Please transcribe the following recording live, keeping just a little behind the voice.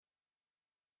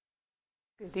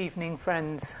Good evening,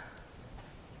 friends.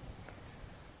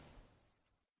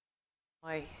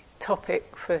 My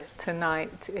topic for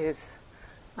tonight is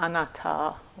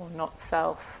Anatta, or not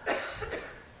self.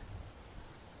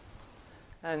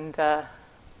 And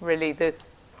really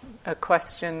a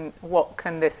question, what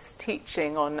can this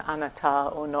teaching on Anatta,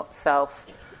 or not self,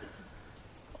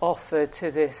 offer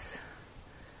to this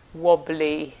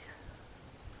wobbly,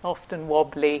 often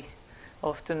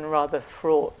rather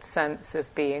fraught sense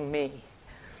of being me?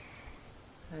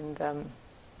 And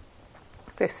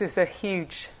this is a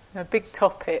big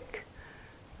topic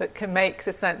that can make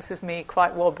the sense of me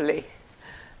quite wobbly.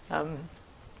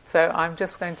 So I'm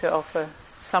just going to offer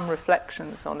some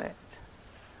reflections on it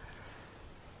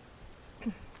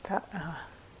that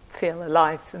feel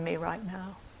alive for me right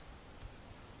now.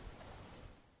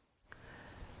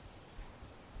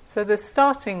 So the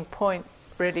starting point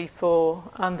really for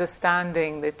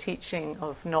understanding the teaching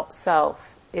of not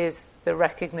self is the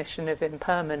recognition of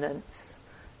impermanence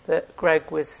that Greg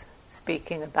was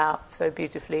speaking about so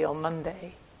beautifully on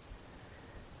Monday.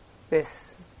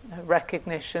 This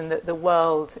recognition that the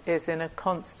world is in a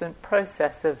constant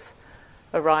process of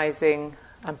arising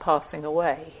and passing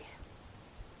away.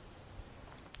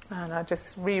 And I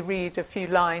just reread a few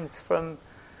lines from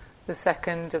the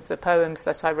second of the poems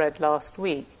that I read last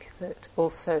week that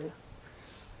also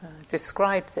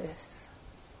describe this.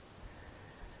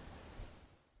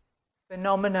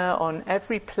 Phenomena on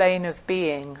every plane of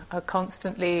being are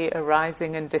constantly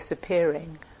arising and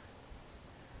disappearing.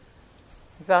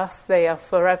 Thus they are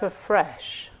forever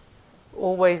fresh,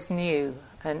 always new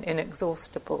and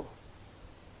inexhaustible.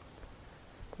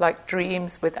 Like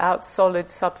dreams without solid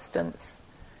substance,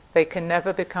 they can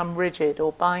never become rigid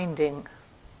or binding.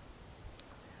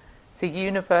 The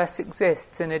universe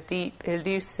exists in a deep,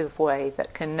 elusive way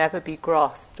that can never be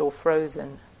grasped or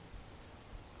frozen.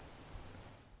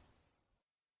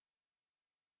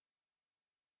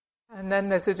 And then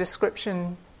there's a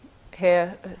description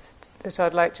here that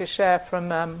I'd like to share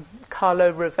from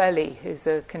Carlo Rovelli, who's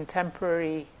a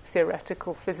contemporary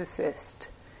theoretical physicist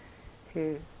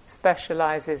who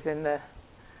specializes in the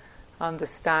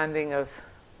understanding of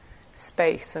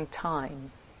space and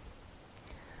time.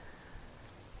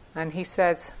 And he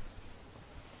says,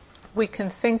 we can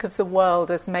think of the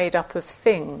world as made up of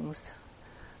things,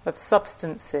 of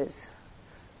substances,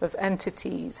 of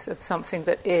entities, of something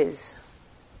that is.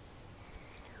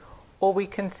 Or we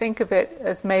can think of it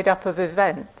as made up of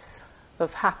events,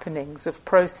 of happenings, of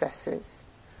processes,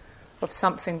 of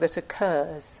something that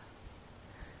occurs,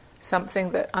 something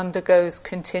that undergoes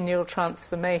continual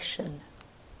transformation.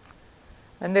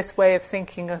 And this way of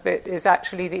thinking of it is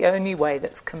actually the only way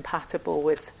that's compatible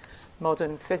with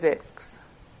modern physics.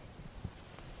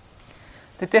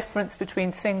 The difference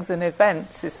between things and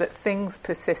events is that things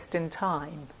persist in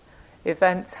time.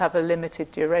 Events have a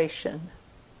limited duration.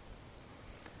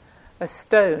 A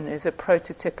stone is a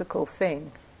prototypical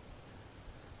thing.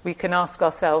 We can ask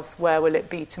ourselves, where will it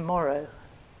be tomorrow?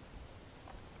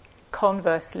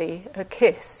 Conversely, a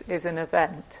kiss is an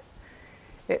event.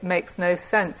 It makes no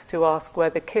sense to ask where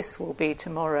the kiss will be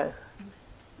tomorrow.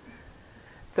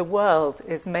 The world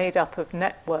is made up of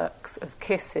networks of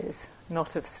kisses,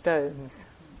 not of stones.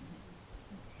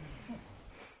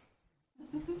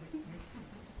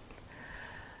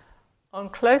 On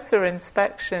closer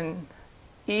inspection,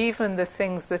 even the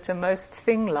things that are most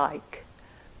thing-like,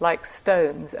 like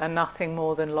stones, are nothing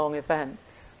more than long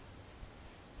events.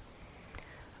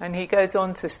 And he goes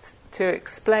on to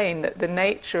explain that the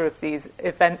nature of these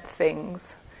event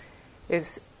things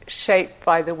is shaped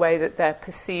by the way that they're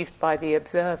perceived by the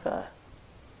observer.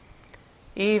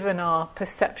 Even our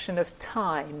perception of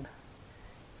time,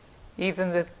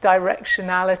 even the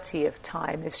directionality of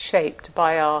time, is shaped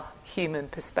by our human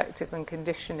perspective and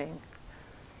conditioning.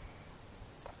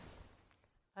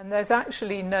 And there's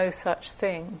actually no such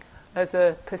thing as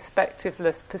a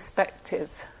perspectiveless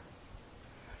perspective.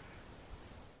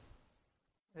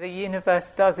 The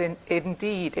universe does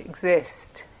indeed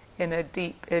exist in a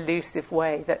deep, elusive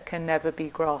way that can never be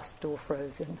grasped or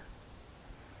frozen.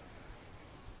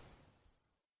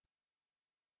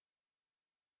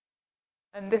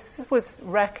 And this has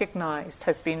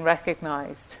been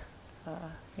recognized,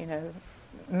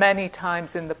 many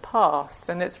times in the past,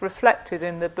 and it's reflected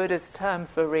in the Buddha's term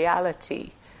for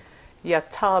reality,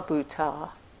 yatha bhuta,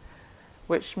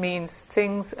 which means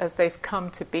things as they've come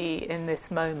to be in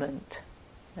this moment.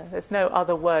 There's no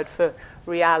other word for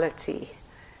reality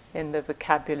in the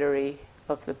vocabulary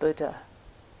of the Buddha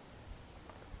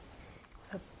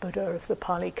of the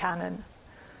Pali Canon.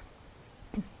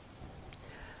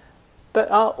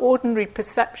 But our ordinary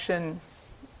perception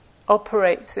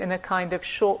operates in a kind of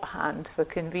shorthand for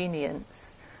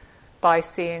convenience by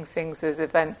seeing things as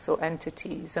events or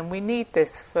entities, and we need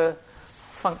this for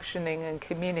functioning and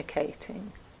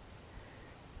communicating.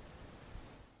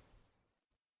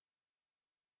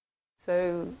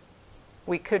 So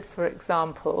we could, for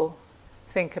example,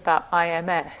 think about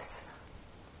IMS.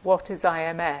 What is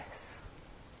IMS?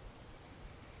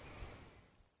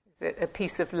 Is it a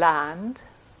piece of land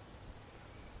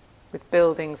with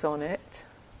buildings on it,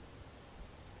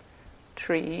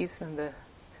 trees and the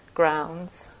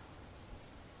grounds?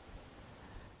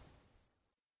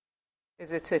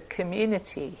 Is it a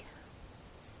community?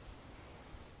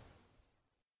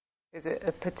 Is it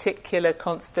a particular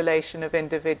constellation of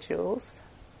individuals?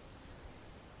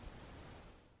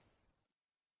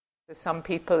 For some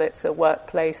people it's a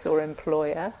workplace or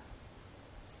employer.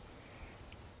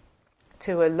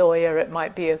 To a lawyer it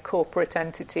might be a corporate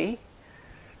entity,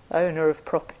 owner of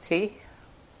property.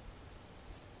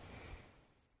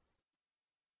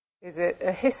 Is it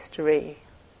a history?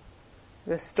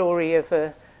 The story of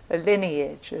a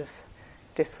lineage of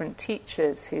different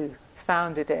teachers who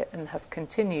founded it and have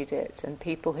continued it, and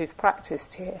people who've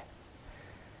practiced here?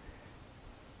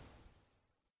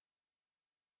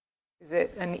 Is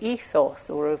it an ethos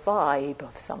or a vibe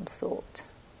of some sort?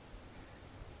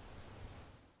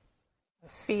 A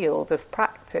field of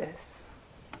practice?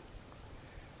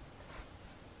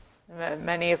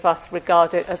 Many of us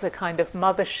regard it as a kind of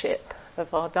mothership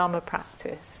of our Dhamma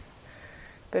practice.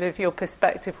 But if your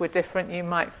perspective were different, you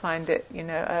might find it,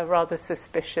 a rather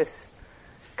suspicious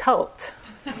cult.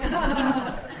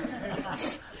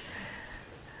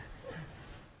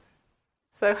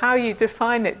 So how you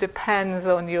define it depends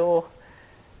on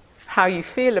how you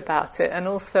feel about it, and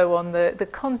also on the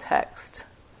context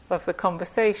of the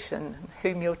conversation,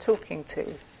 whom you're talking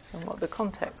to, and what the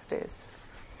context is.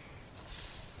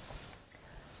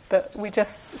 But we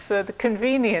just, for the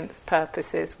convenience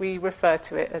purposes, we refer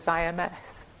to it as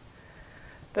IMS.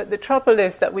 But the trouble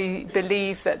is that we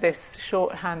believe that this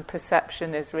shorthand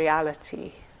perception is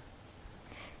reality.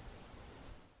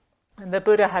 And the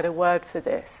Buddha had a word for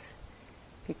this.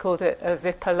 He called it a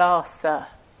vipalasa,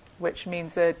 which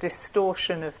means a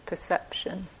distortion of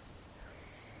perception.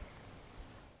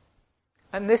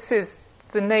 And this is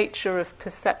the nature of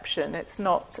perception. It's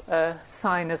not a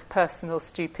sign of personal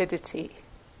stupidity.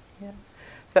 Yeah.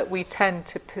 That we tend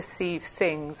to perceive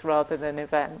things rather than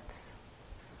events.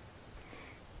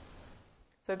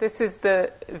 So this is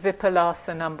the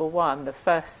vipalasa number 1, the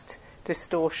first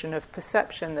distortion of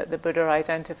perception that the Buddha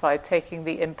identified, taking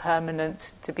the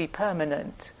impermanent to be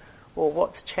permanent, or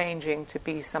what's changing to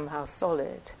be somehow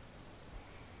solid.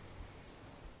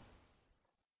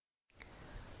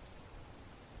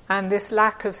 And this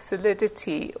lack of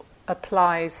solidity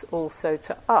applies also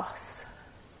to us.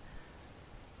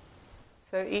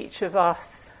 So each of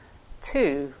us,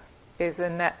 too, is a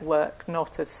network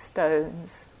not of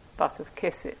stones, but of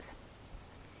kisses.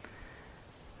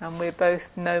 And we're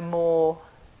both no more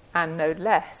and no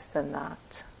less than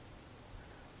that.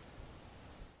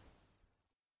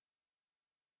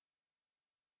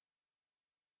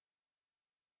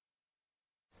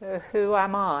 So who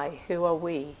am I? Who are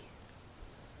we?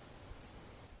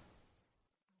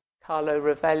 Carlo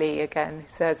Rovelli again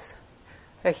says,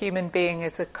 a human being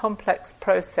is a complex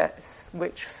process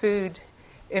which food,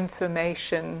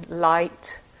 information,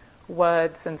 light,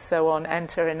 words and so on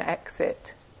enter and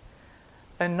exit.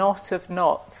 A knot of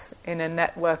knots in a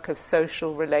network of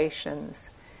social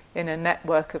relations, in a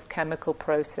network of chemical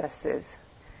processes,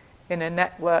 in a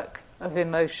network of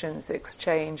emotions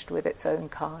exchanged with its own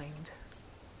kind.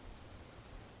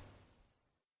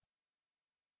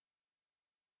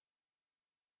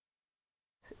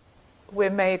 We're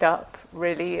made up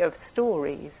really of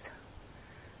stories.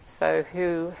 So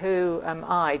who am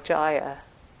I, Jaya?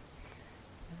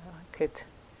 I could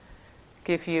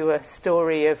give you a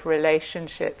story of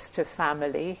relationships to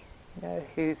family,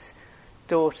 whose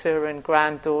daughter and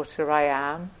granddaughter I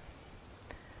am,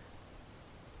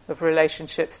 of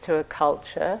relationships to a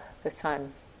culture, that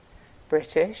I'm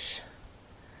British,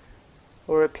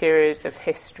 or a period of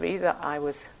history that I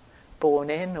was born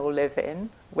in or live in,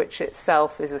 which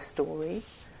itself is a story.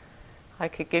 I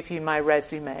could give you my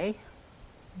resume,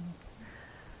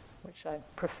 which I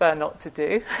prefer not to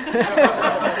do.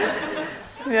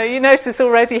 You notice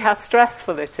already how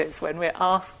stressful it is when we're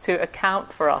asked to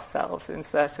account for ourselves in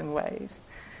certain ways.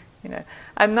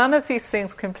 And none of these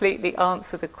things completely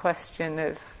answer the question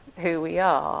of who we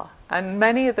are. And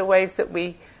many of the ways that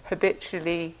we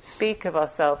habitually speak of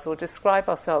ourselves or describe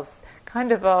ourselves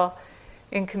kind of are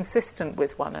inconsistent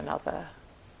with one another.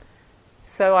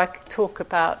 So I talk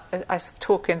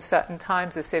in certain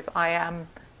times as if I am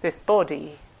this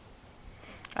body,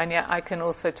 and yet I can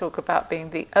also talk about being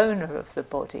the owner of the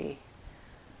body.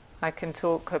 I can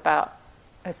talk about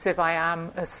as if I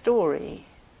am a story,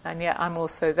 and yet I'm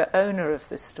also the owner of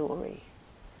the story.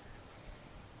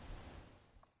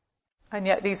 And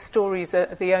yet these stories are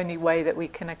the only way that we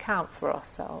can account for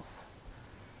ourselves.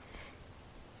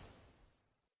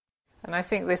 And I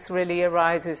think this really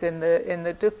arises in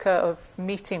the dukkha of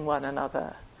meeting one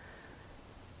another.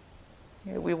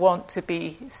 We want to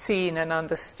be seen and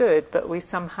understood, but we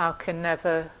somehow can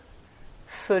never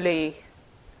fully,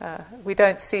 we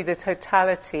don't see the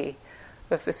totality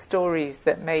of the stories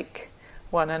that make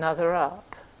one another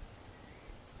up.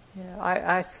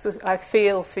 I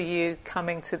feel for you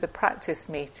coming to the practice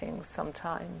meetings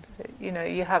sometimes.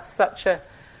 You have such a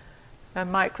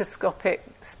microscopic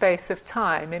space of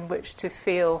time in which to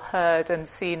feel heard and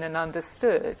seen and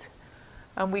understood.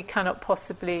 And we cannot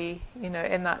possibly, in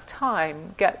that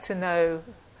time, get to know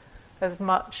as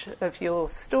much of your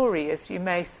story as you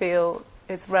may feel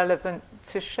is relevant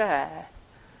to share.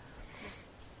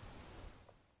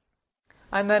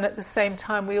 And then at the same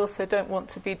time, we also don't want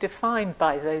to be defined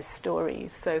by those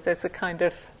stories. So there's a kind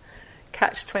of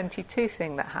catch-22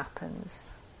 thing that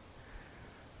happens.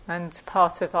 And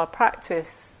part of our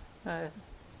practice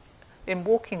in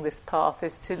walking this path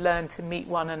is to learn to meet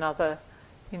one another,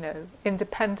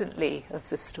 independently of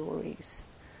the stories.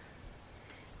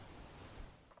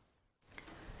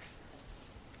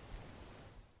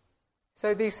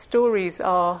 So these stories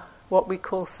are what we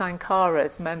call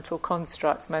sankharas, mental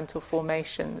constructs, mental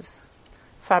formations.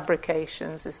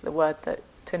 Fabrications is the word that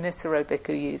Thanissaro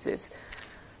Bhikkhu uses.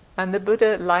 And the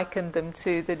Buddha likened them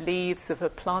to the leaves of a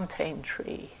plantain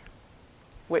tree,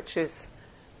 which is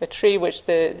a tree which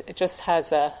just has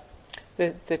the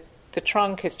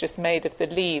trunk is just made of the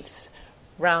leaves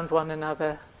round one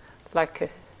another like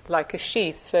a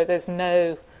sheath. So there's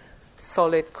no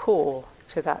solid core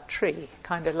to that tree,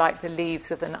 kind of like the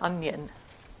leaves of an onion.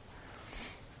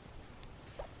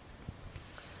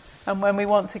 And when we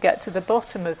want to get to the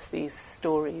bottom of these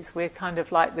stories, we're kind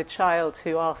of like the child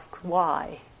who asks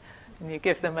why. And you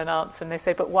give them an answer and they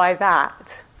say, but why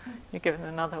that? You give them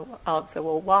another answer,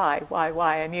 well,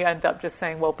 why? And you end up just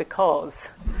saying, well, because.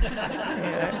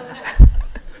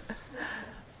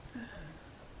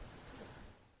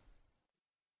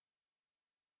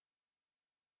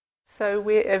 So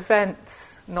we're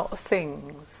events, not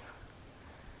things.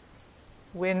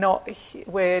 We're not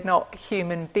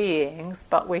human beings,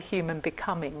 but we're human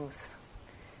becomings.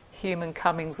 Human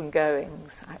comings and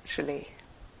goings, actually.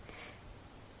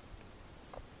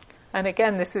 And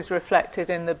again, this is reflected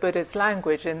in the Buddha's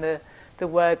language, in the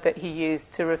word that he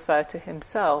used to refer to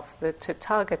himself, the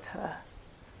Tathagata,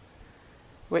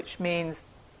 which means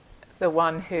the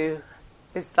one who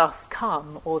is thus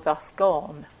come or thus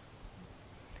gone.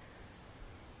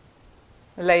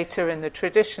 Later in the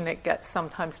tradition, it gets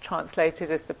sometimes translated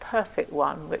as the perfect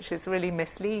one, which is really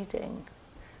misleading.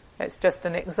 It's just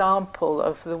an example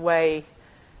of the way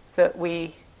that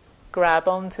we grab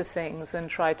onto things and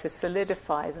try to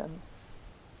solidify them.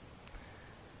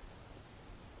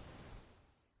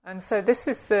 And so this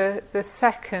is the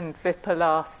second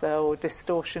vipallasa, or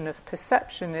distortion of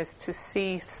perception, is to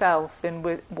see self in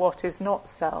what is not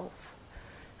self,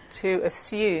 to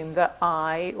assume that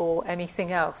I or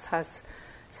anything else has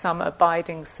some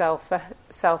abiding self-essence.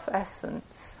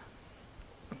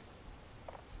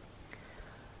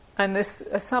 And this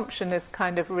assumption is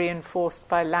kind of reinforced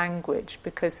by language,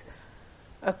 because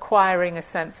acquiring a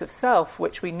sense of self,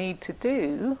 which we need to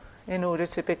do in order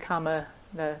to become a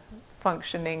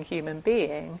functioning human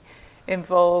being,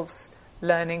 involves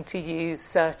learning to use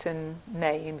certain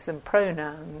names and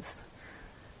pronouns,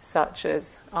 such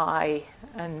as I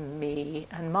and me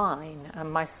and mine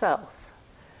and myself,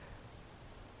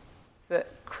 that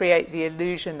create the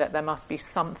illusion that there must be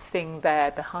something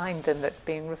there behind them that's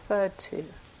being referred to.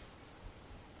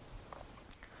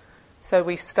 So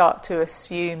we start to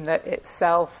assume that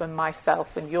itself and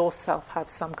myself and yourself have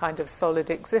some kind of solid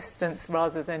existence,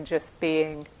 rather than just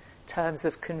being terms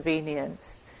of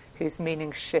convenience whose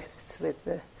meaning shifts with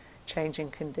the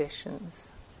changing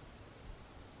conditions.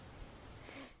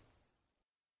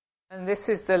 And this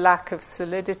is the lack of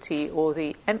solidity, or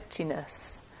the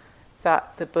emptiness,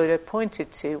 that the Buddha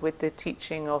pointed to with the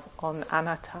teaching on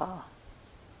Anatta,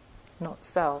 not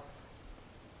self.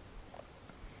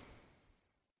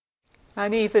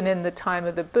 And even in the time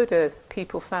of the Buddha,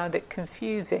 people found it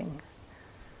confusing.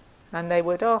 And they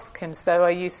would ask him, so are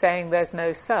you saying there's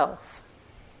no self?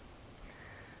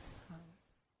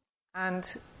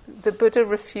 And the Buddha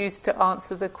refused to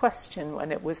answer the question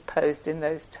when it was posed in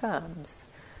those terms.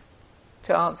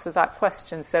 To answer that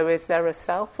question, so is there a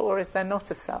self or is there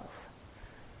not a self?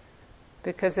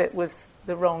 Because it was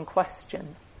the wrong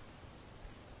question.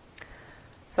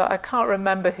 So I can't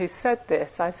remember who said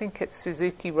this. I think it's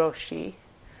Suzuki Roshi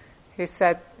who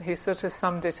sort of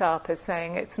summed it up as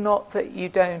saying, it's not that you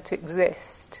don't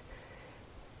exist,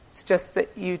 it's just that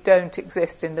you don't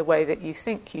exist in the way that you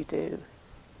think you do.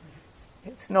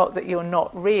 It's not that you're not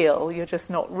real, you're just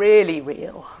not really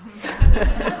real.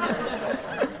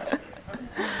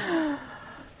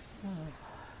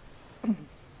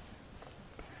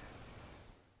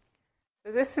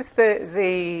 So this is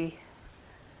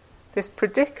this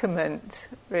predicament,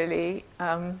 really,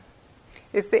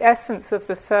 is the essence of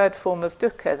the third form of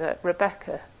dukkha that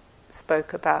Rebecca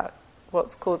spoke about,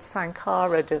 what's called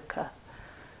sankhara dukkha,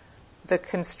 the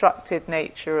constructed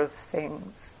nature of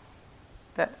things.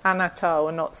 That anatta,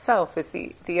 or not self, is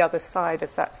the other side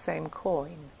of that same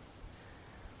coin.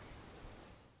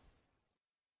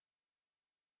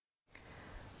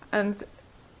 And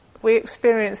we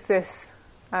experience this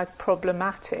as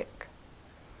problematic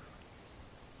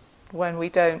when we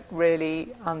don't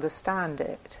really understand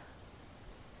it.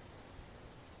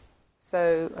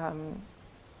 So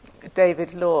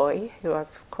David Loy, who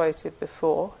I've quoted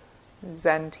before,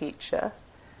 Zen teacher,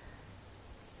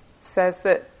 says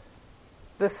that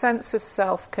the sense of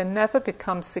self can never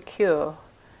become secure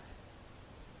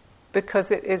because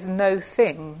it is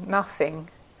nothing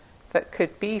that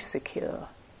could be secure.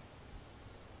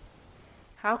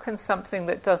 How can something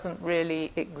that doesn't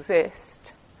really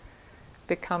exist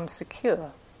become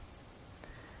secure?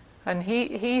 And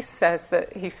he says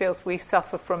that he feels we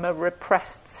suffer from a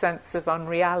repressed sense of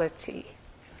unreality.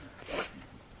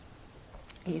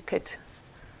 You could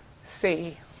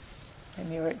see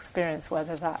in your experience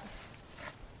whether that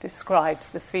describes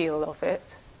the feel of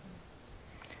it.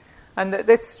 And that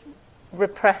this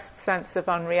repressed sense of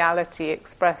unreality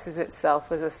expresses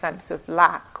itself as a sense of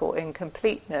lack or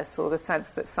incompleteness, or the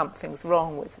sense that something's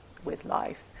wrong with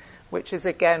life, which is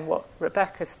again what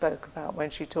Rebecca spoke about when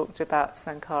she talked about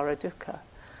sankhara dukkha.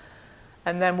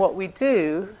 And then what we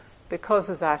do because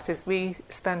of that is we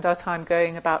spend our time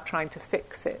going about trying to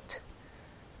fix it,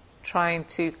 trying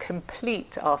to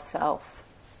complete ourself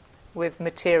with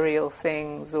material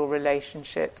things or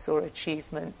relationships or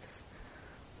achievements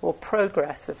or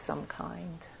progress of some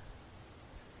kind.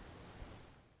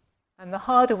 And the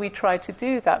harder we try to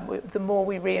do that, the more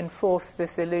we reinforce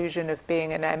this illusion of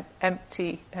being an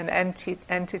entity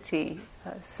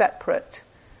separate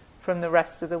from the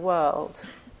rest of the world,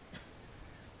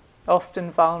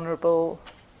 often vulnerable,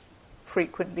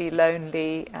 frequently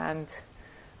lonely, and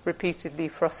repeatedly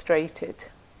frustrated.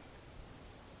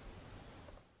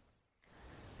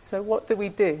 So what do we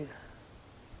do?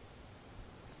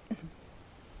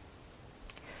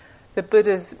 The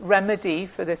Buddha's remedy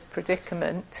for this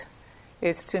predicament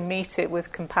is to meet it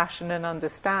with compassion and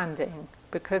understanding,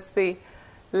 because the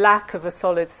lack of a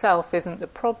solid self isn't the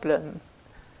problem.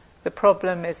 The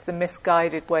problem is the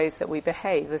misguided ways that we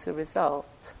behave as a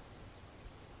result.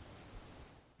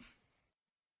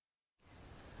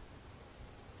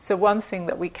 So one thing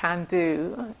that we can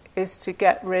do is to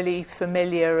get really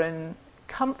familiar and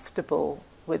comfortable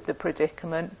with the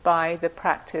predicament by the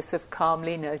practice of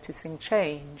calmly noticing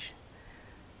change,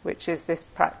 which is this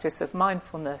practice of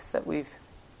mindfulness that we've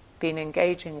been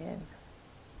engaging in.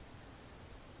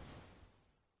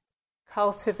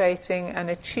 Cultivating and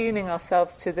attuning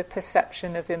ourselves to the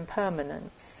perception of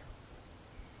impermanence.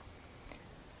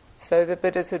 So the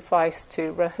Buddha's advice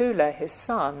to Rahula, his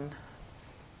son,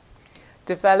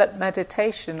 develop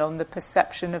meditation on the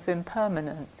perception of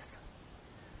impermanence.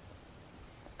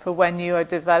 For when you are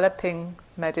developing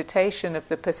meditation of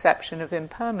the perception of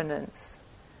impermanence,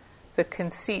 the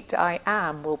conceit I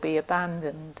am will be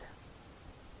abandoned.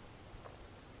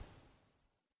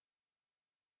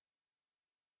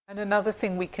 And another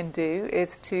thing we can do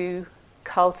is to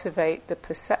cultivate the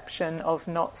perception of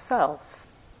not self.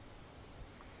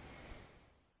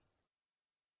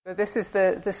 So this is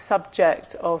the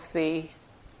subject of the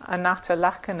Anatta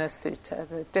Lakkhana Sutta,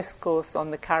 the discourse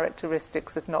on the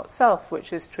characteristics of not self,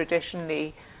 which is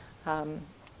traditionally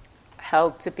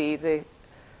held to be the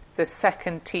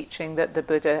second teaching that the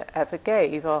Buddha ever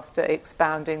gave after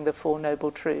expounding the Four Noble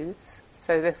Truths.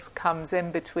 So this comes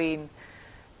in between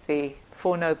the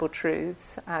Four Noble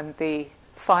Truths and the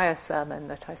fire sermon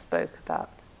that I spoke about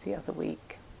the other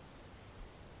week.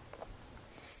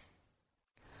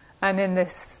 And in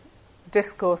this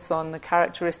discourse on the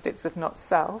characteristics of not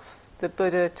self, the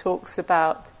Buddha talks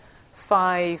about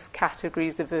 5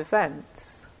 categories of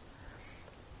events,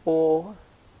 or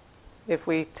if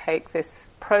we take this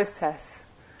process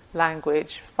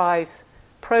language, 5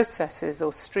 processes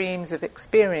or streams of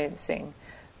experiencing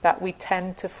that we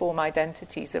tend to form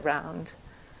identities around,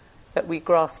 that we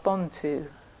grasp onto.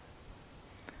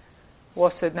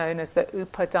 What are known as the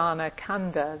upadana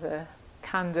khandha, the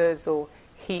khandhas or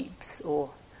heaps or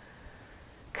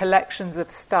collections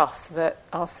of stuff that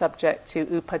are subject to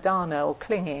upadana or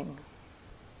clinging.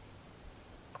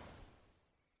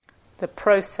 The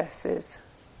processes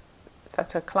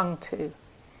that are clung to.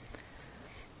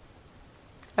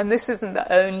 And this isn't the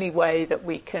only way that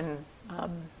we can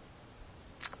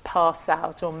pass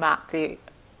out or map the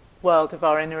world of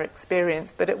our inner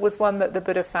experience, but it was one that the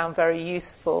Buddha found very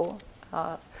useful,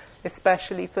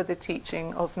 especially for the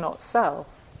teaching of not self.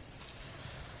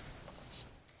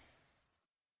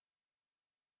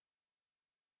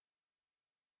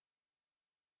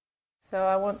 So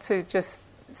I want to just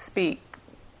speak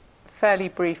fairly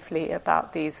briefly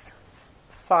about these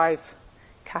 5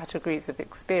 categories of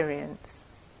experience,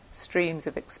 streams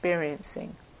of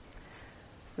experiencing.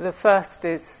 So the first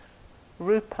is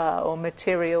rupa, or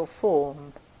material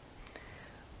form,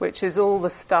 which is all the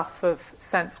stuff of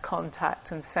sense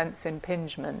contact and sense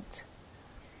impingement.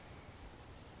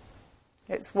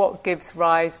 It's what gives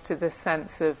rise to the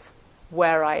sense of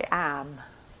where I am,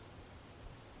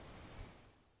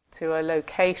 to a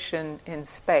location in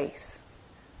space.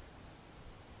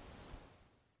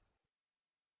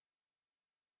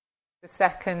 The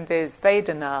second is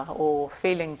Vedana, or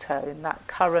feeling tone, that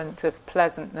current of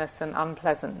pleasantness and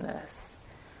unpleasantness,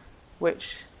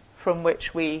 from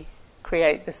which we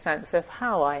create the sense of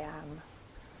how I am.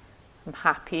 I'm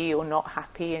happy or not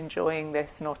happy, enjoying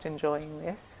this, not enjoying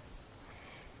this.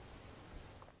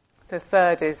 The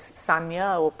third is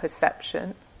sanya, or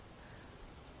perception,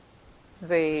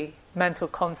 the mental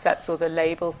concepts or the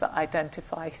labels that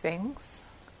identify things.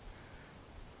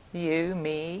 You,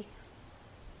 me,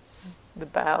 the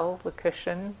bell, the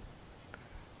cushion.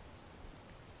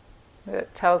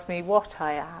 It tells me what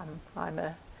I am. I'm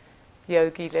a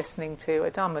yogi listening to a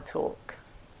Dhamma talk.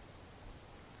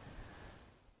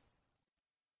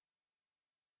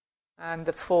 And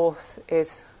the fourth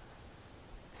is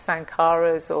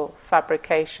sankharas, or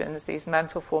fabrications, these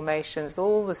mental formations,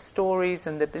 all the stories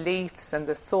and the beliefs and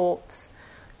the thoughts,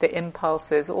 the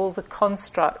impulses, all the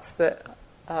constructs that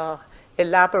are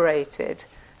elaborated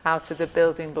out of the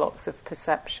building blocks of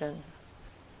perception.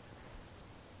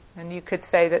 And you could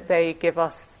say that they give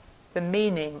us the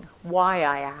meaning, why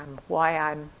I am, why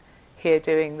I'm here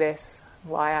doing this,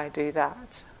 why I do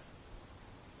that.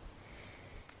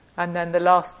 And then the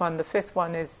last one, the fifth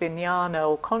one, is vijnana,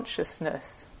 or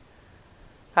consciousness.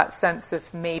 That sense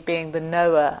of me being the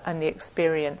knower and the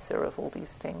experiencer of all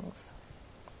these things.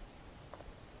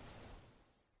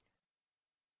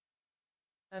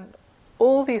 And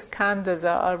all these khandhas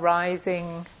are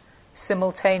arising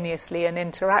simultaneously and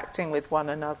interacting with one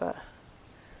another.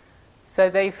 So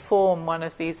they form one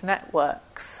of these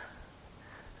networks,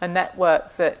 a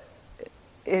network that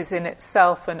is in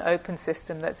itself an open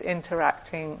system that's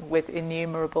interacting with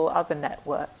innumerable other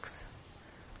networks.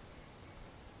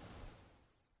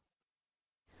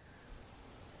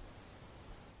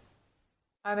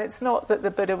 And it's not that the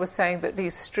Buddha was saying that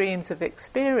these streams of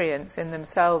experience in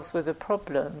themselves were the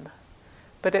problem,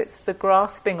 but it's the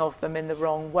grasping of them in the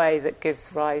wrong way that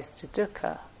gives rise to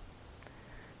dukkha.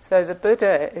 So the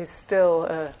Buddha is still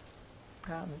an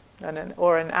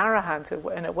arahant,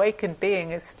 an awakened being,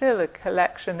 is still a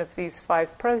collection of these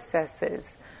 5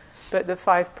 processes, but the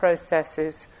 5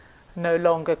 processes no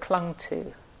longer clung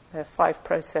to. They're 5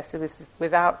 processes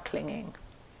without clinging.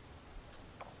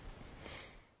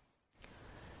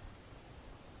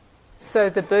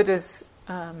 So the Buddha's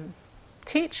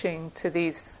teaching to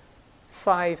these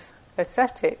 5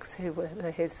 ascetics, who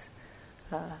were his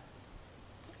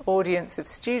audience of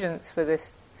students for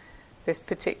this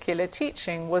particular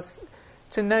teaching, was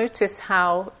to notice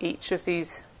how each of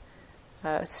these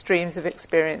streams of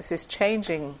experience is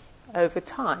changing over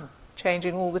time,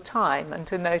 changing all the time, and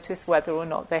to notice whether or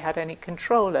not they had any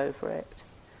control over it.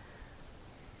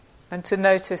 And to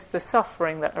notice the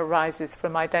suffering that arises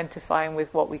from identifying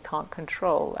with what we can't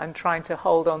control and trying to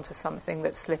hold on to something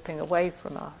that's slipping away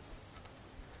from us.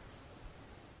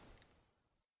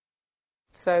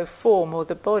 So form, or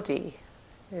the body,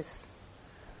 is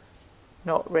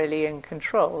not really in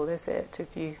control, is it?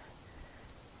 If you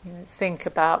think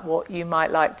about what you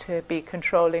might like to be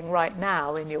controlling right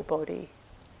now in your body,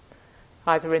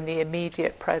 either in the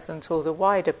immediate present or the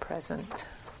wider present.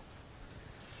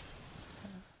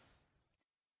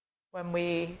 When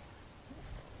we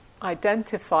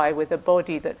identify with a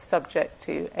body that's subject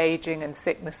to aging and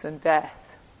sickness and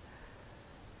death,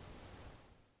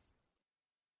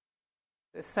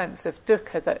 the sense of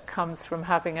dukkha that comes from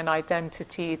having an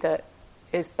identity that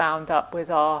is bound up with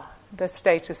the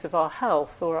status of our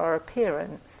health or our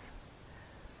appearance.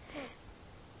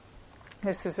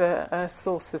 This is a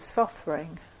source of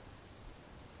suffering.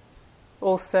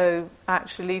 Also,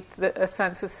 actually, a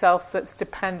sense of self that's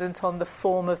dependent on the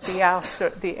form of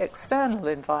the external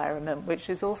environment,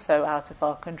 which is also out of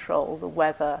our control, the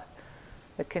weather,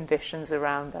 the conditions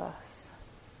around us.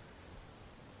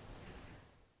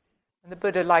 And the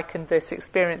Buddha likened this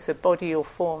experience of body or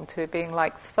form to being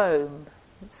like foam.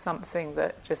 It's something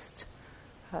that just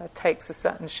takes a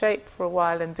certain shape for a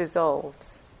while and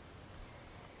dissolves.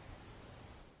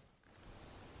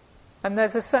 And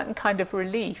there's a certain kind of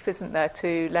relief, isn't there,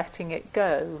 to letting it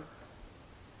go.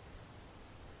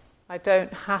 I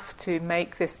don't have to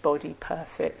make this body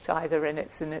perfect, either in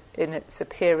its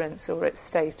appearance or its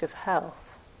state of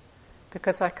health,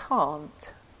 because I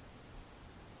can't.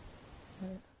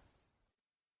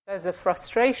 There's a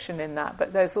frustration in that,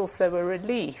 but there's also a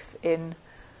relief in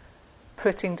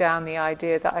putting down the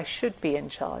idea that I should be in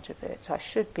charge of it, I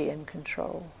should be in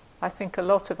control. I think a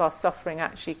lot of our suffering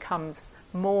actually comes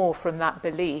more from that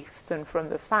belief than from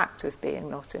the fact of being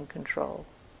not in control.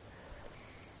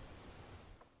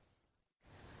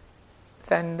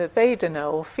 Then the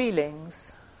Vedana, or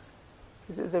feelings,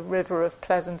 is the river of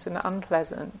pleasant and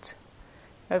unpleasant.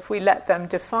 If we let them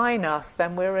define us,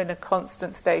 then we're in a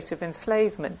constant state of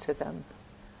enslavement to them.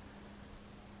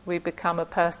 We become a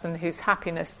person whose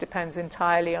happiness depends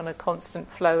entirely on a constant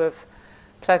flow of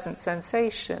pleasant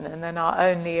sensation, and then our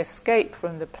only escape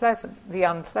from the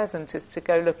unpleasant is to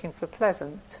go looking for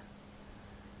pleasant.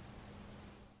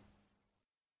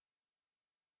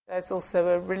 There's also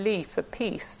a relief, a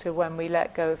peace to when we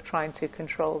let go of trying to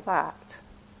control that.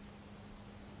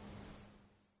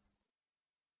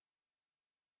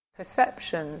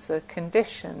 Perceptions are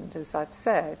conditioned, as I've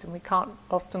said, and we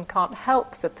often can't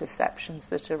help the perceptions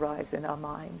that arise in our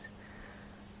mind.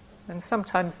 And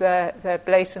sometimes they're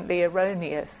blatantly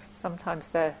erroneous, sometimes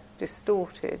they're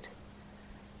distorted.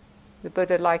 The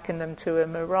Buddha likened them to a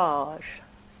mirage.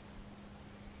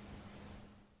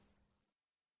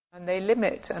 And they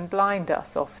limit and blind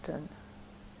us often.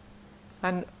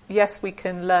 And yes, we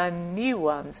can learn new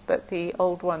ones, but the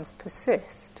old ones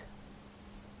persist.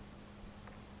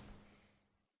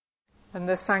 And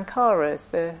the sankharas,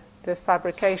 the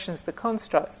fabrications, the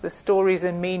constructs, the stories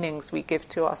and meanings we give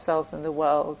to ourselves and the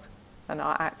world, and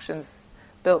our actions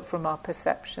built from our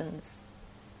perceptions.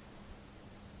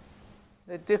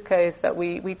 The dukkha is that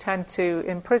we tend to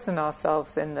imprison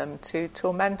ourselves in them, to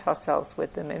torment ourselves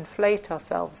with them, inflate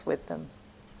ourselves with them.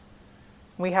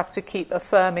 We have to keep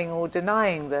affirming or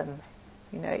denying them.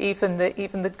 Even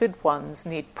the good ones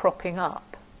need propping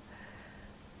up.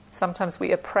 Sometimes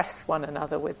we oppress one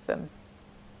another with them.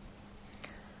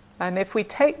 And if we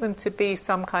take them to be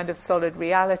some kind of solid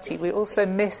reality, we also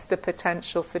miss the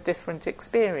potential for different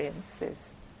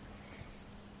experiences.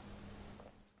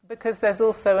 Because there's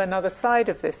also another side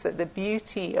of this, that the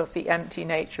beauty of the empty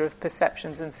nature of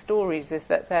perceptions and stories is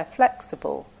that they're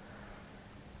flexible.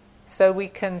 So we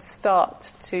can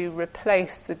start to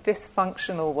replace the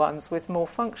dysfunctional ones with more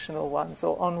functional ones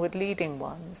or onward leading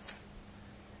ones.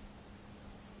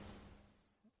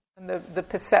 And the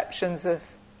perceptions of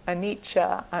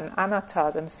anicca and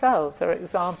anatta themselves are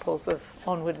examples of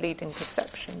onward leading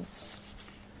perceptions.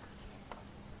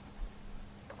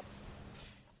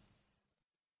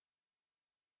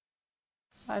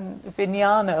 And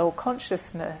vijnana, or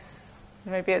consciousness,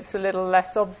 maybe it's a little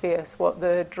less obvious what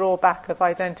the drawback of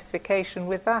identification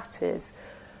with that is.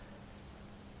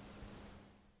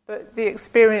 But the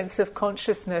experience of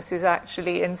consciousness is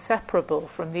actually inseparable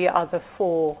from the other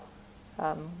four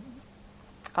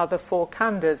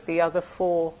khandhas, the other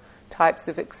four types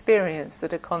of experience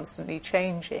that are constantly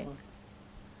changing.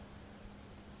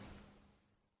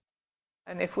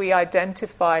 And if we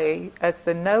identify as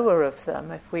the knower of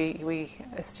them, if we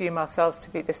assume ourselves to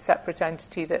be this separate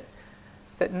entity that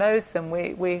knows them,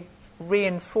 we're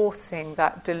reinforcing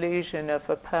that delusion of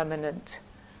a permanent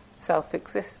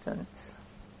self-existence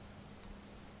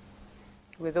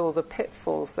with all the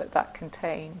pitfalls that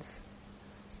contains.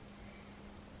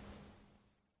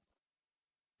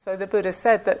 So the Buddha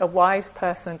said that a wise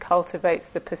person cultivates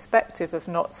the perspective of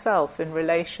not-self in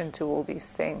relation to all these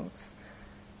things,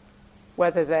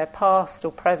 whether they're past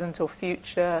or present or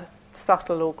future,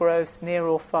 subtle or gross, near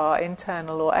or far,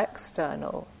 internal or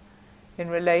external, in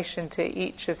relation to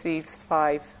each of these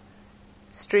 5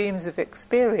 streams of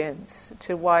experience,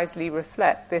 to wisely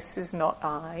reflect, this is not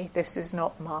I, this is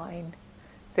not mine,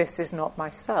 this is not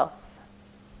myself.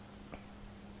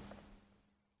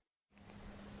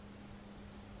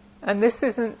 And this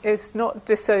is not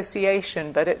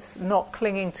dissociation, but it's not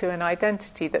clinging to an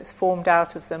identity that's formed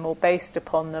out of them or based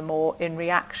upon them or in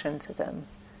reaction to them.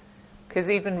 Because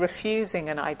even refusing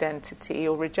an identity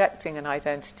or rejecting an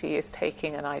identity is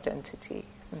taking an identity,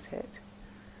 isn't it?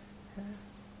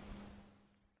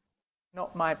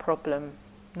 Not my problem,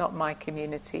 not my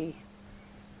community,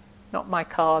 not my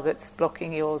car that's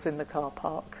blocking yours in the car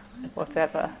park,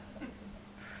 whatever.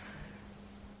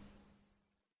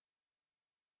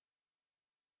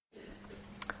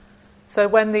 So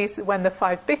when the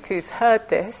 5 bhikkhus heard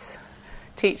this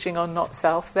teaching on not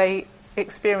self, they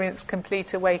experienced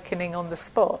complete awakening on the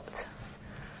spot.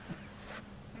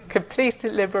 Complete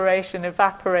liberation,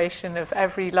 evaporation of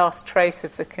every last trace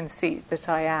of the conceit that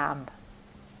I am.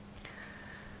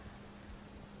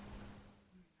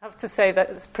 I have to say that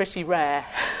it's pretty rare.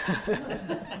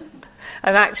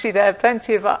 And actually there are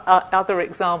plenty of other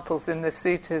examples in the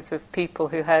suttas of people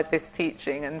who heard this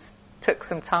teaching and took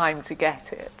some time to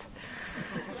get it.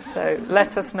 So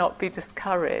let us not be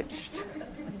discouraged.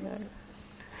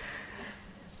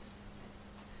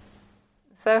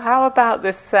 So how about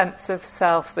this sense of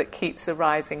self that keeps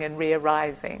arising and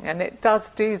re-arising? And it does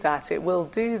do that. It will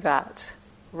do that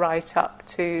right up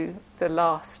to the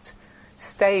last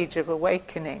stage of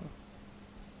awakening.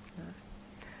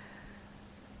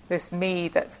 This me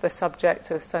that's the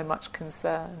subject of so much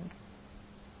concern.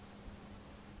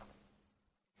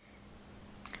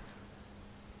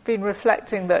 Been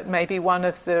reflecting that maybe one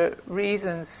of the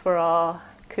reasons for our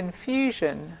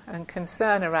confusion and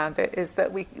concern around it is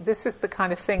that this is the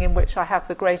kind of thing in which I have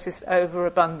the greatest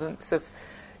overabundance of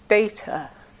data.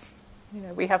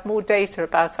 We have more data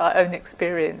about our own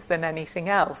experience than anything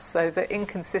else, so the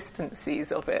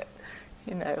inconsistencies of it,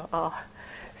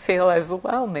 feel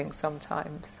overwhelming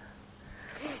sometimes.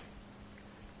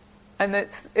 And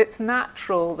it's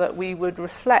natural that we would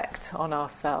reflect on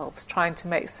ourselves, trying to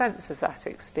make sense of that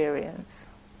experience,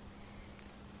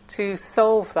 to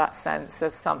solve that sense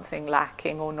of something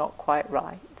lacking or not quite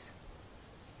right,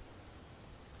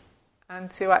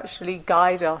 and to actually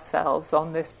guide ourselves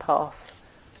on this path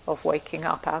of waking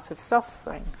up out of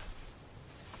suffering.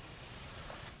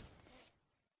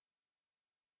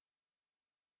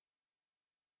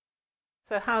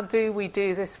 So how do we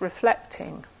do this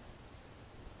reflecting?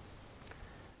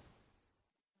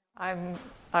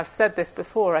 I've said this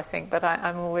before, I think, but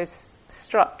I'm always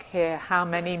struck here how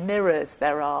many mirrors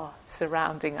there are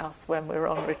surrounding us when we're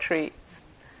on retreats.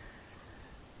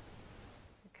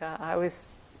 I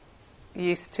was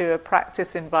used to a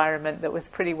practice environment that was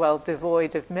pretty well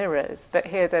devoid of mirrors, but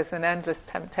here there's an endless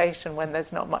temptation when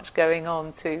there's not much going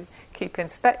on to keep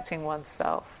inspecting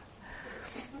oneself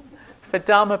for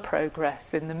Dharma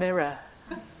progress in the mirror.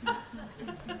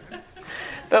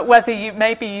 But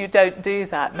maybe you don't do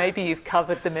that. Maybe you've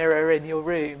covered the mirror in your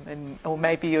room, or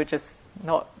maybe you're just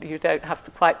not. You don't have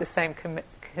quite the same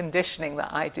conditioning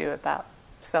that I do about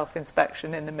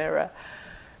self-inspection in the mirror.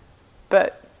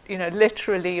 But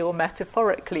literally or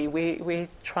metaphorically, we're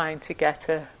trying to get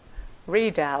a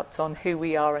readout on who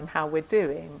we are and how we're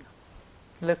doing,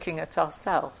 looking at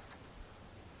ourselves.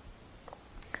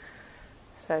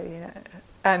 So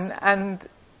and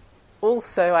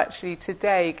also, actually,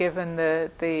 today, given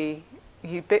the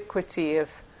ubiquity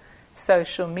of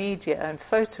social media and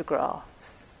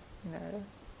photographs,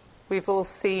 we've all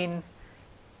seen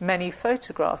many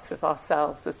photographs of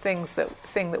ourselves, the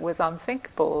thing that was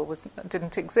unthinkable or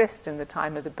didn't exist in the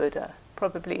time of the Buddha.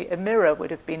 Probably a mirror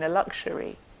would have been a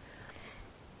luxury.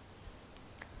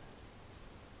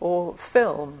 Or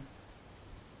film.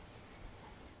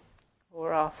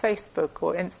 Or our Facebook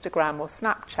or Instagram or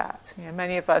Snapchat.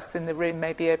 Many of us in the room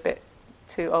may be a bit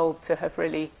too old to have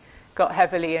really got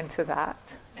heavily into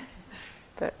that.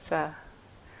 But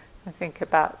I think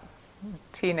about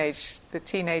the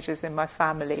teenagers in my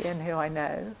family and who I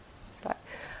know. It's like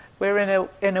we're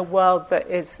in a world that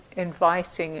is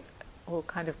inviting or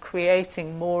kind of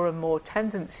creating more and more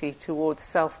tendency towards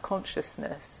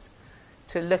self-consciousness,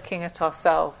 to looking at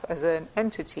ourselves as an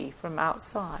entity from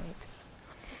outside.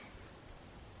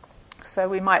 So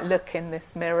we might look in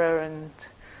this mirror and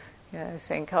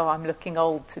think, oh, I'm looking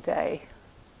old today.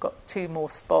 Got 2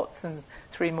 more spots and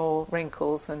 3 more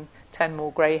wrinkles and 10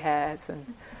 more grey hairs.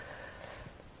 And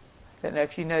I don't know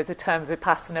if you know the term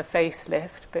Vipassana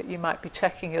facelift, but you might be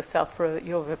checking yourself for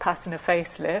your Vipassana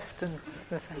facelift. And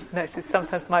I notice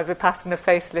sometimes my Vipassana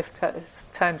facelift has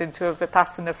turned into a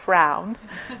Vipassana frown,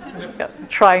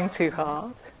 trying too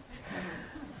hard.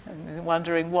 And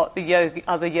wondering what the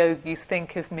other yogis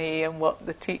think of me and what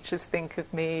the teachers think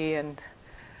of me, and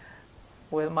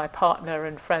will my partner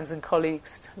and friends and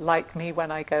colleagues like me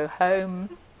when I go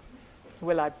home?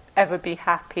 will I ever be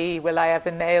happy? Will I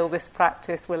ever nail this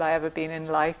practice? Will I ever be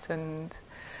enlightened?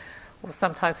 Or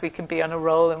sometimes we can be on a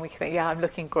roll and we can think, yeah, I'm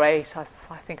looking great. I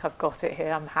think I've got it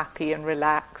here. I'm happy and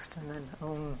relaxed. And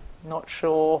then, not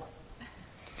sure.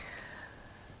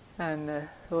 And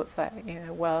thoughts like,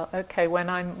 well, okay, when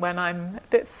I'm a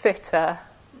bit fitter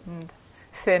and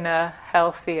thinner,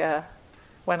 healthier,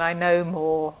 when I know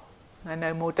more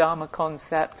Dharma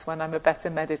concepts, when I'm a better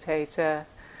meditator,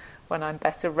 when I'm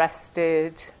better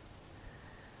rested,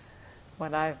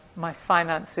 when my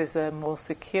finances are more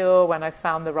secure, when I've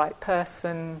found the right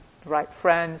person, the right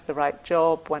friends, the right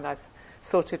job, when I've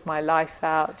sorted my life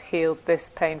out, healed this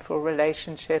painful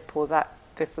relationship or that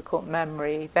difficult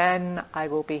memory, then I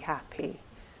will be happy.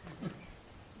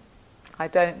 I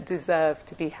don't deserve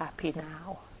to be happy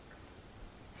now.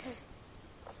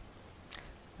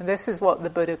 And this is what the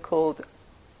Buddha called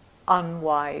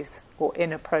unwise or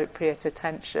inappropriate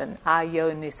attention,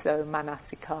 ayoniso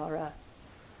manasikara.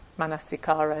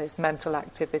 Manasikara is mental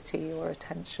activity or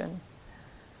attention.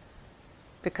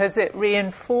 Because it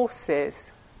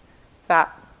reinforces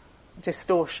that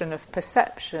distortion of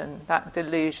perception, that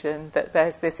delusion that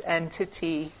there's this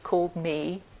entity called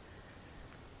me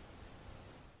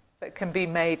that can be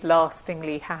made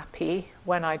lastingly happy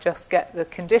when I just get the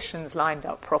conditions lined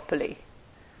up properly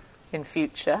in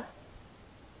future.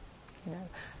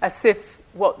 As if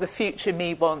what the future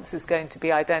me wants is going to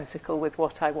be identical with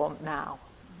what I want now.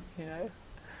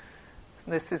 So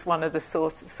this is one of the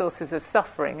sources of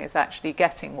suffering, is actually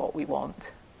getting what we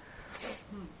want.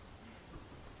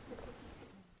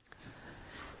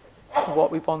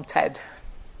 What we wanted.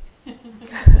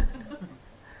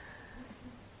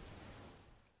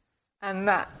 And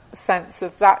that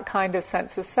kind of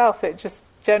sense of self, it just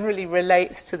generally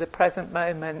relates to the present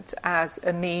moment as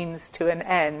a means to an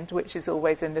end, which is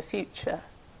always in the future,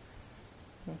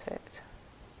 isn't it?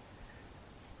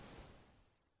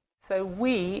 So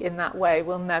we, in that way,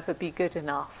 will never be good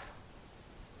enough.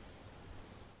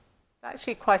 It's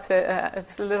actually quite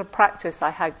it's a little practice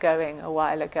I had going a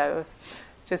while ago of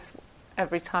just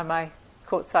every time I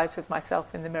caught sight of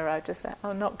myself in the mirror, I just said,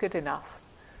 not good enough.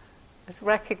 It's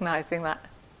recognising that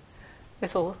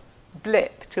little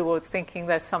blip towards thinking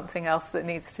there's something else that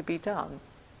needs to be done.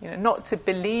 Not to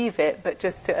believe it, but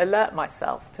just to alert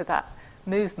myself to that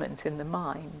movement in the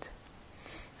mind.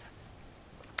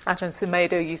 Ajahn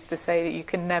Sumedho used to say that you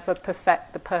can never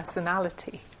perfect the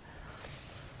personality.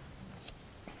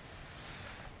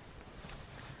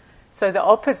 So the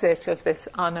opposite of this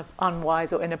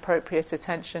unwise or inappropriate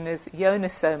attention is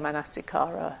yoniso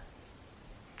manasikara.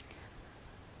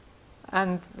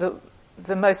 And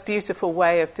the most beautiful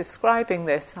way of describing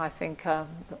this, I think,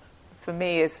 for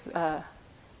me, is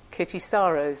Kitty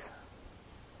Saros,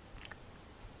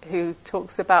 who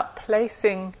talks about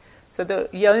placing. So the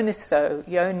yoniso,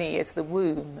 yoni is the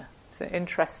womb. It's an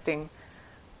interesting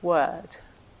word.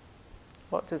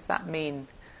 What does that mean?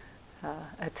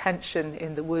 Attention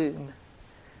in the womb.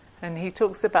 And he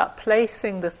talks about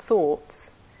placing the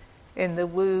thoughts in the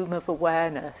womb of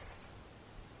awareness,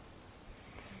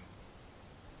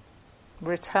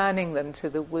 returning them to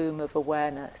the womb of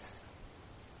awareness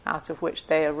out of which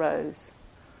they arose,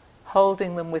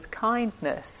 holding them with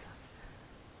kindness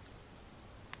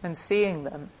and seeing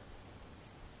them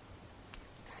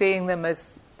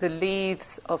as the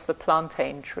leaves of the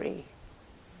plantain tree,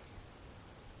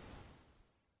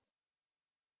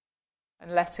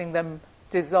 and letting them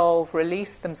dissolve,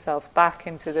 release themselves back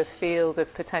into the field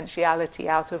of potentiality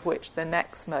out of which the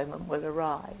next moment will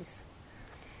arise.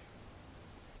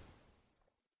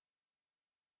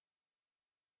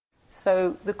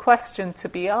 So the question to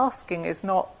be asking is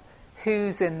not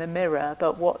who's in the mirror,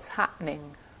 but what's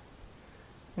happening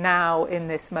now in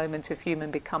this moment of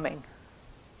human becoming.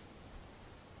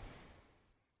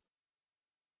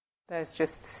 There's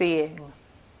just seeing,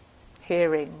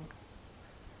 hearing,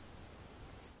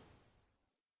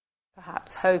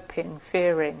 perhaps hoping,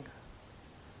 fearing,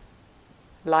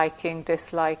 liking,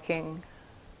 disliking,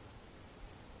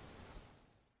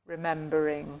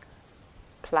 remembering,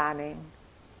 planning,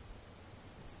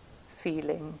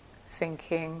 feeling,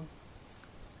 thinking,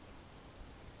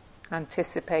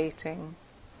 anticipating,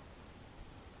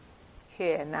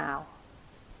 here now.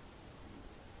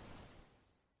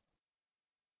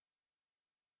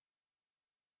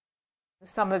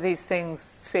 Some of these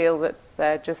things feel that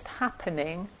they're just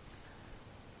happening,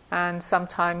 and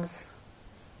sometimes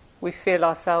we feel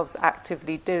ourselves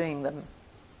actively doing them.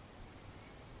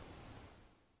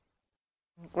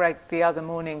 Greg the other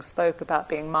morning spoke about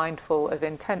being mindful of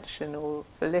intention or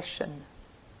volition.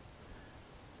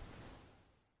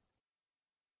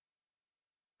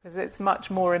 Because it's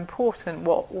much more important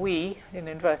what we, in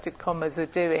inverted commas, are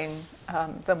doing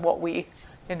than what we,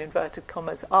 in inverted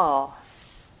commas, are.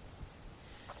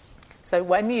 So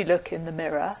when you look in the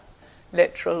mirror,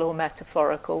 literal or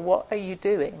metaphorical, what are you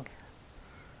doing?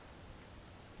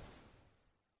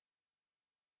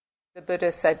 The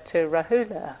Buddha said to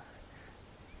Rahula,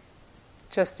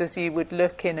 just as you would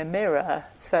look in a mirror,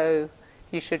 so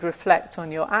you should reflect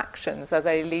on your actions. Are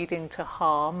they leading to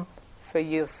harm for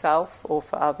yourself or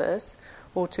for others,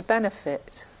 or to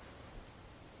benefit?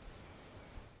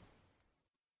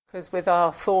 Because with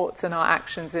our thoughts and our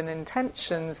actions and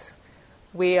intentions,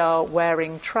 we are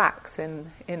wearing tracks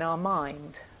in our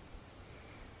mind.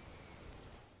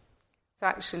 It's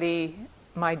actually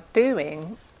my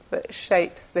doing that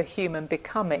shapes the human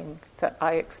becoming that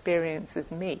I experience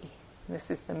as me. This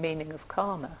is the meaning of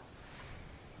karma.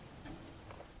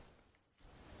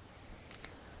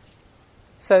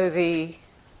 So the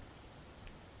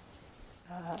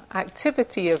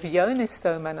activity of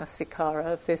yoniso manasikara,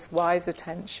 of this wise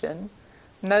attention,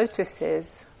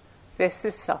 notices this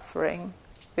is suffering,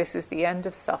 this is the end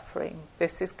of suffering,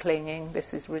 this is clinging,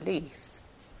 this is release.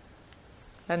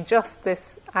 And just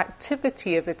this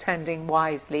activity of attending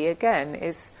wisely, again,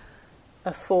 is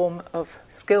a form of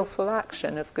skillful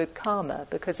action, of good karma,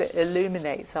 because it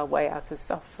illuminates our way out of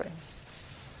suffering.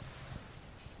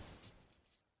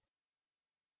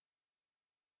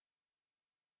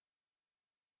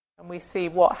 And we see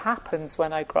what happens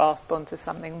when I grasp onto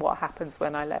something, what happens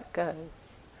when I let go.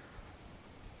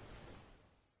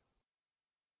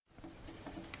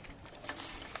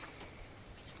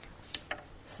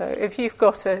 So if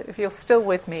you're still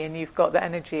with me and you've got the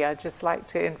energy, I'd just like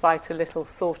to invite a little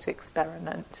thought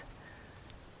experiment.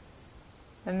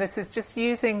 And this is just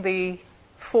using the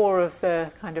 4 of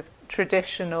the kind of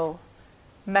traditional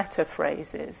metta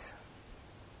phrases,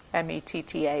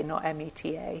 M-E-T-T-A, not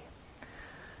M-E-T-A,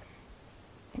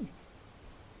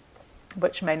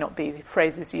 which may not be the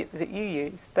phrases that you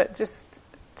use, but just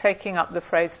taking up the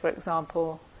phrase, for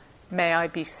example, may I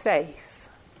be safe.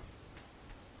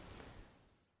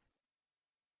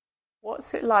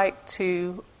 What's it like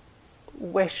to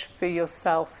wish for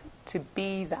yourself to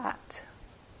be that,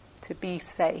 to be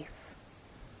safe?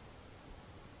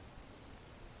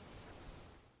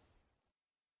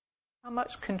 How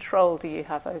much control do you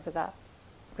have over that,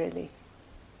 really?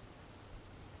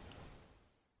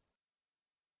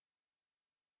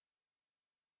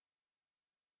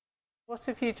 What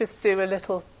if you just do a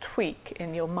little tweak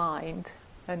in your mind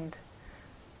and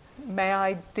may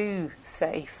I do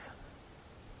safe?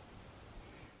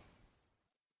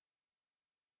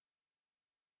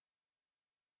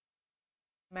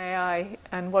 May I,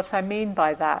 and what I mean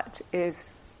by that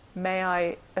is, may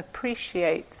I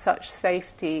appreciate such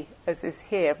safety as is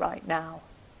here right now.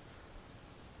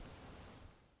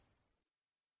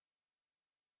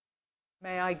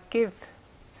 May I give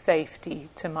safety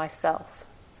to myself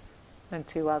and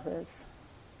to others.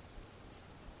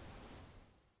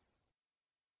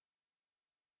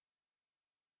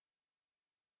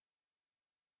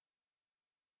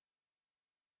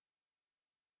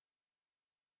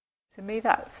 To me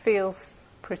that feels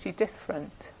pretty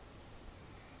different.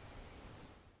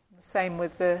 The same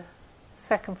with the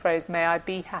second phrase, may I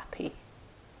be happy.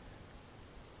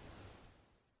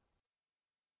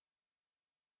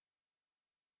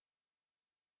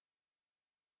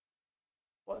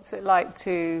 What's it like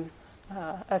to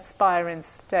aspire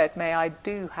instead, may I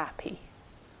do happy?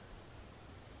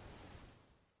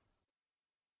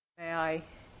 May I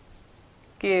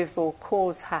give or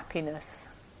cause happiness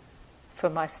for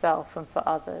myself and for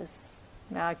others.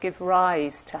 May I give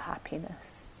rise to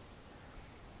happiness.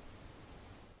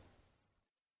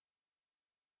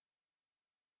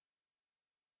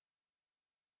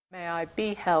 May I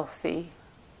be healthy,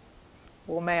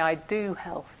 or may I do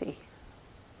healthy.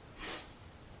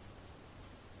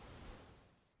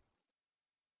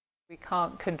 We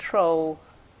can't control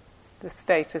the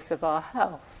status of our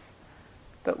health,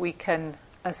 but we can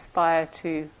aspire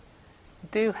to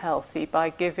do healthy by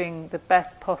giving the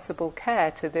best possible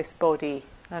care to this body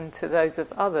and to those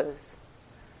of others.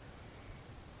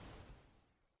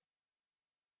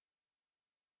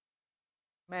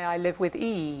 May I live with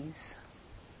ease.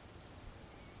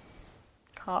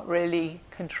 Can't really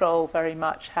control very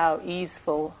much how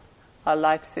easeful our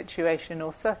life situation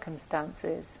or circumstance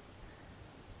is.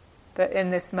 But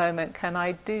in this moment, can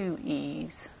I do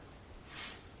ease?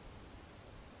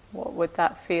 What would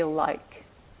that feel like?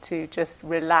 To just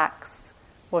relax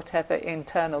whatever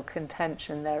internal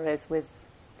contention there is with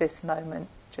this moment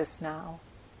just now.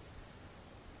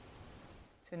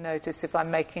 To notice if I'm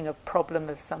making a problem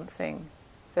of something,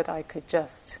 that I could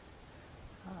just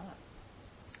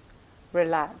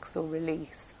relax or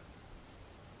release.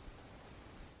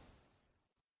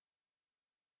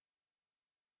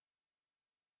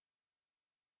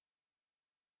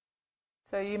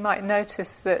 So you might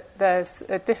notice that there's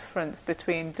a difference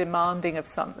between demanding of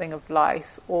something of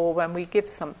life or when we give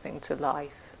something to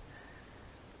life.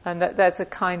 And that there's a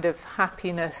kind of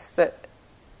happiness that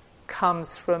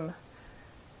comes from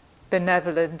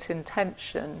benevolent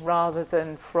intention rather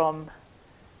than from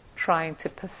trying to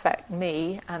perfect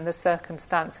me and the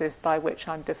circumstances by which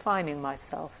I'm defining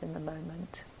myself in the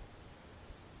moment.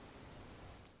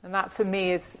 And that for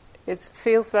me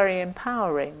feels very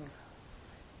empowering.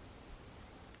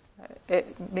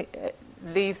 It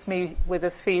leaves me with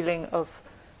a feeling of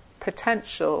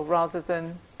potential rather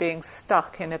than being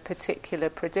stuck in a particular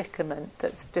predicament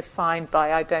that's defined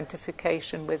by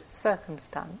identification with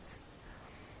circumstance.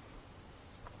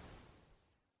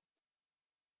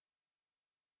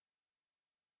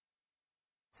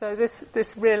 So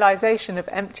this realization of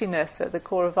emptiness at the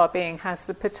core of our being has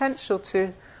the potential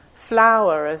to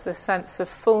flower as a sense of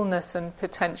fullness and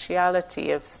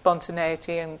potentiality, of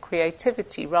spontaneity and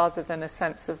creativity, rather than a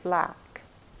sense of lack.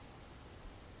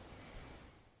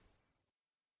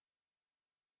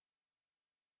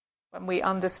 When we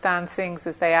understand things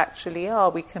as they actually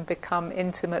are, we can become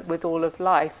intimate with all of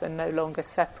life and no longer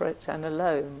separate and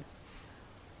alone.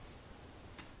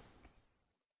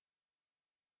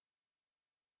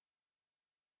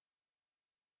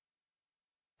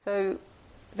 So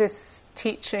this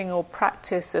teaching or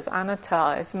practice of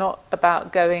anatta is not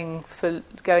about going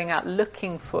out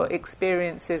looking for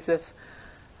experiences of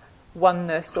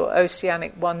oneness or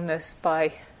oceanic oneness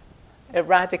by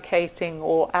eradicating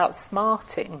or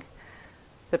outsmarting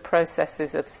the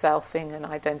processes of selfing and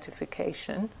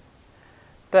identification,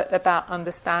 but about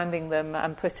understanding them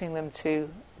and putting them to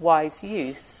wise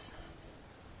use.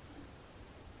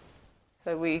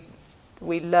 So we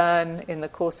learn in the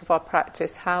course of our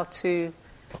practice how to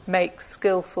make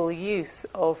skillful use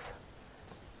of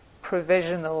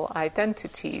provisional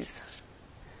identities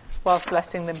whilst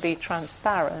letting them be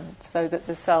transparent, so that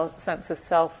the sense of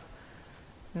self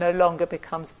no longer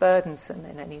becomes burdensome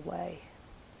in any way.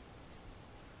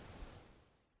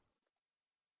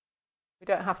 We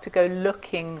don't have to go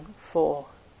looking for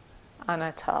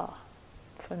anatta,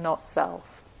 for not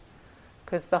self,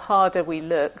 because the harder we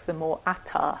look, the more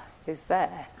atta is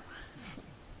there.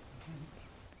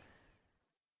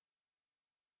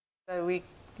 So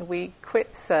we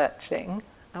quit searching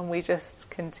and we just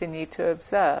continue to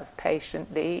observe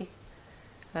patiently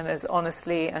and as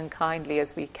honestly and kindly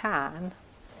as we can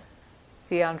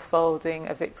the unfolding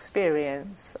of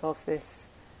experience of this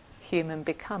human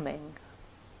becoming.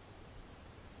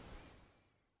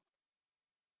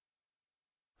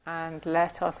 And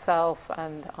let ourself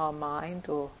and our mind,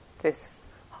 or this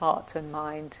heart and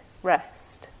mind,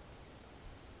 rest.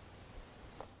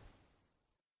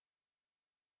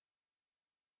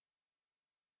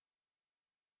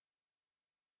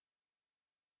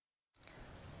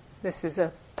 This is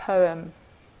a poem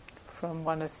from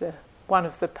one of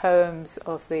the poems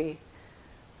of the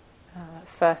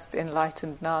first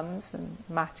enlightened nuns, and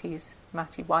Matti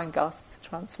Weingast's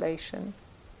translation.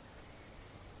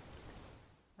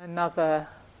 Another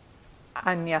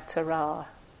Anyatara,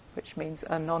 which means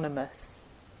anonymous.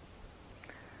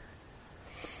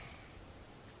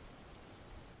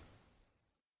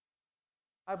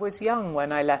 I was young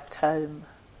when I left home,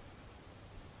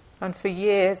 and for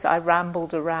years I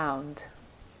rambled around.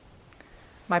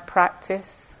 My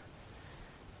practice,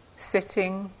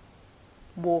 sitting,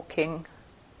 walking,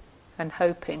 and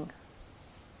hoping.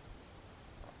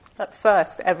 At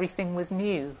first, everything was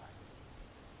new.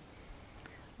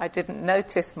 I didn't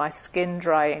notice my skin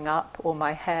drying up or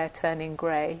my hair turning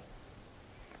grey.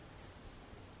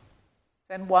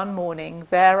 Then one morning,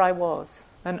 there I was,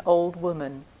 an old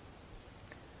woman.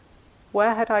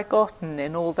 Where had I gotten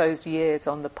in all those years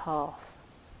on the path?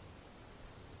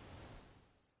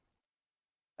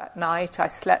 That night I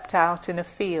slept out in a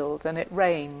field and it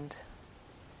rained.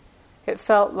 It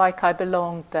felt like I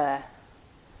belonged there,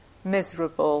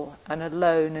 miserable and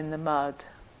alone in the mud.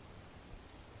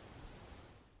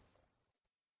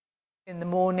 In the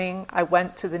morning I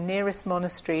went to the nearest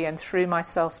monastery and threw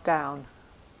myself down.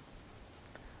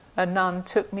 A nun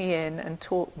took me in and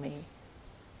taught me.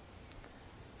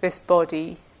 This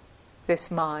body, this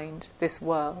mind, this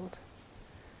world,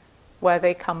 where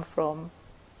they come from,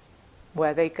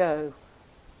 where they go,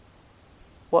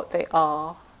 what they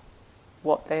are,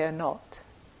 what they are not.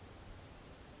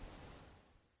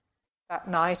 That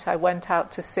night I went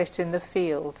out to sit in the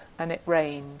field and it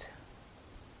rained.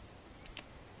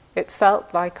 It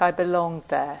felt like I belonged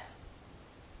there,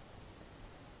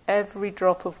 every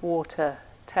drop of water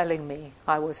telling me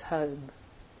I was home.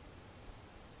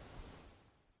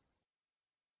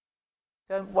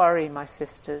 Don't worry, my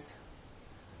sisters.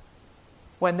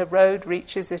 When the road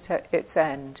reaches its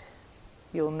end,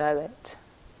 you'll know it.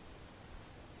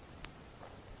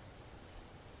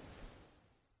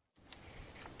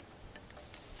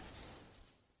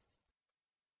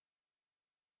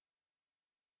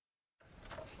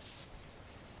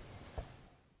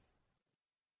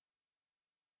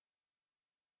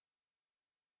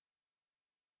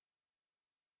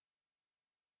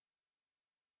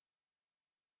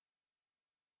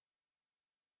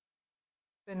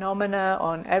 Phenomena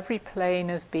on every plane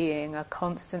of being are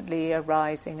constantly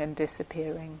arising and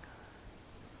disappearing.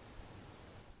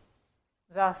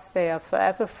 Thus they are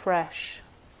forever fresh,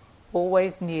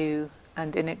 always new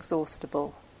and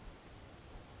inexhaustible.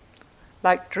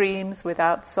 Like dreams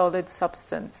without solid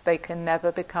substance, they can never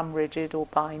become rigid or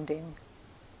binding.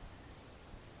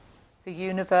 The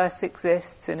universe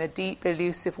exists in a deep,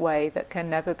 elusive way that can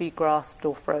never be grasped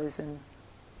or frozen.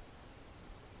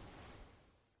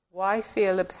 Why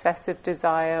feel obsessive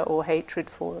desire or hatred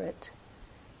for it,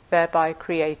 thereby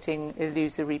creating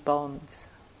illusory bonds?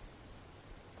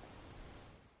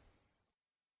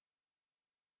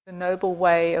 The noble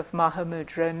way of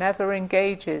Mahamudra never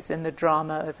engages in the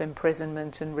drama of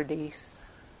imprisonment and release.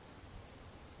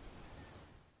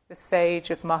 The sage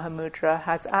of Mahamudra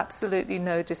has absolutely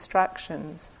no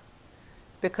distractions,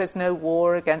 because no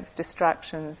war against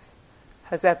distractions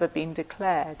has ever been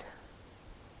declared.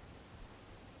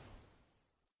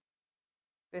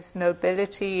 This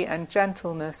nobility and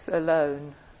gentleness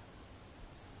alone,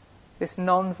 this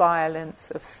non-violence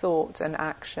of thought and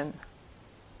action,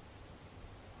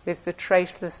 is the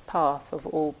traceless path of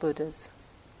all Buddhas.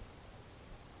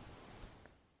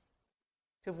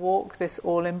 To walk this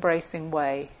all-embracing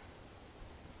way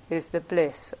is the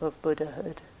bliss of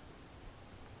Buddhahood.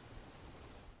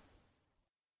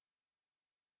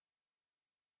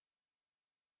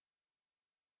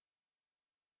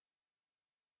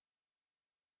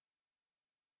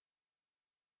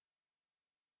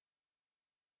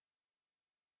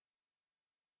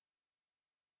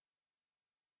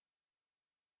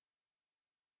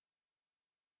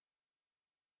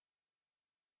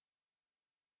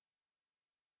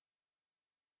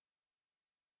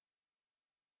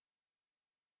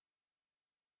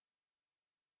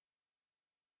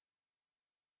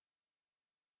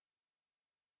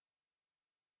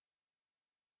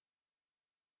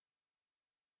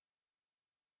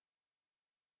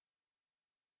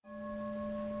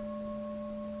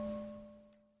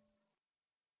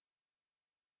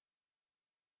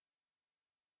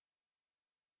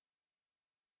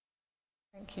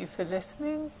 Thank you for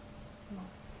listening.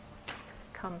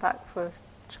 Come back for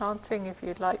chanting if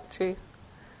you'd like to.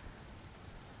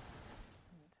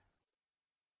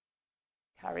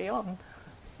 Carry on.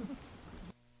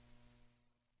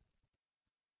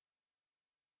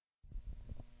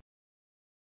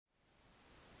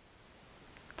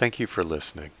 Thank you for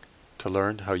listening. To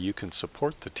learn how you can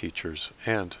support the teachers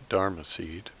and Dharma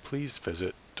Seed, please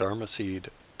visit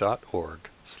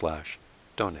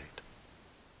dharmaseed.org/donate.